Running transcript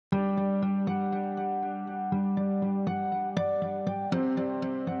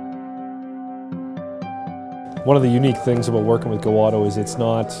One of the unique things about working with Go Auto is it's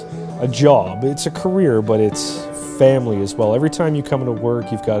not a job, it's a career, but it's family as well. Every time you come into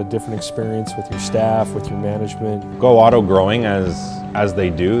work, you've got a different experience with your staff, with your management. Go Auto growing as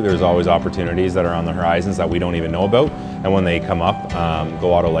they do, there's always opportunities that are on the horizons that we don't even know about. And when they come up,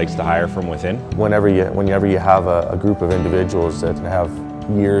 Go Auto likes to hire from within. Whenever you have a group of individuals that have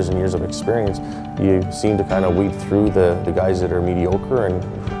years and years of experience, you seem to kind of weed through the guys that are mediocre, and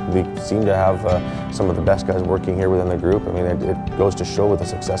they seem to have some of the best guys working here within the group. I mean, it goes to show with the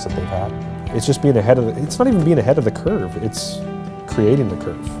success that they've had. It's just being ahead of it's not even being ahead of the curve, it's creating the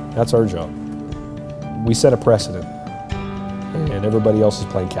curve. That's our job. We set a precedent, and everybody else is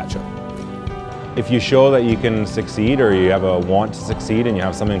playing catch up. If you show that you can succeed, or you have a want to succeed and you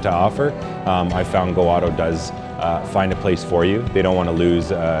have something to offer, I found Go Auto does find a place for you. They don't want to lose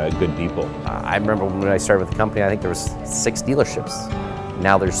good people. I remember when I started with the company, I think there was 6 dealerships.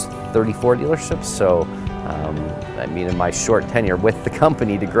 Now there's 34 dealerships, so I mean, in my short tenure with the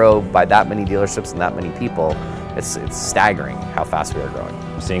company, to grow by that many dealerships and that many people, it's staggering how fast we are growing.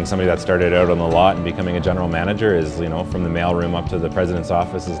 Seeing somebody that started out on the lot and becoming a general manager is, you know, from the mailroom up to the president's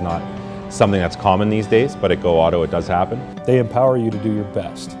office is not something that's common these days, but at Go Auto it does happen. They empower you to do your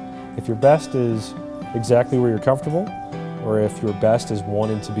best. If your best is exactly where you're comfortable, or if your best is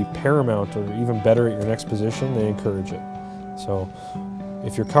wanting to be paramount or even better at your next position, they encourage it. So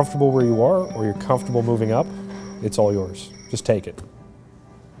if you're comfortable where you are, or you're comfortable moving up, it's all yours. Just take it.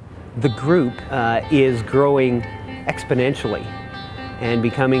 The group is growing exponentially and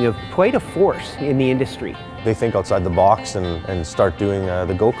becoming quite a force in the industry. They think outside the box and start doing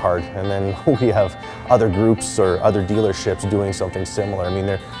the go-kart, and then we have other groups or other dealerships doing something similar. I mean,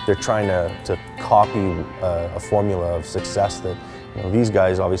 they're trying to copy a formula of success that, you know, these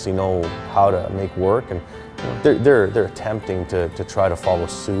guys obviously know how to make work, and you know, they're attempting to try to follow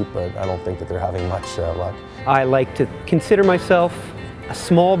suit, but I don't think that they're having much luck. I like to consider myself a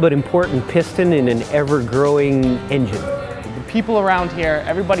small but important piston in an ever-growing engine. The people around here,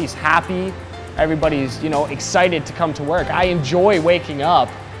 everybody's happy. Everybody's, you know, excited to come to work. I enjoy waking up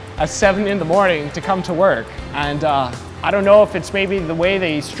at 7 in the morning to come to work. And I don't know if it's maybe the way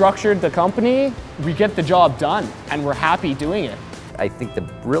they structured the company. We get the job done and we're happy doing it. I think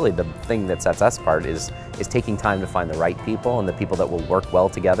really the thing that sets us apart is taking time to find the right people, and the people that will work well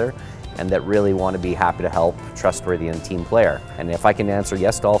together and that really want to be happy to help, trustworthy, and team player. And if I can answer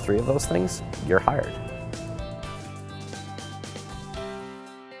yes to all 3 of those things, you're hired.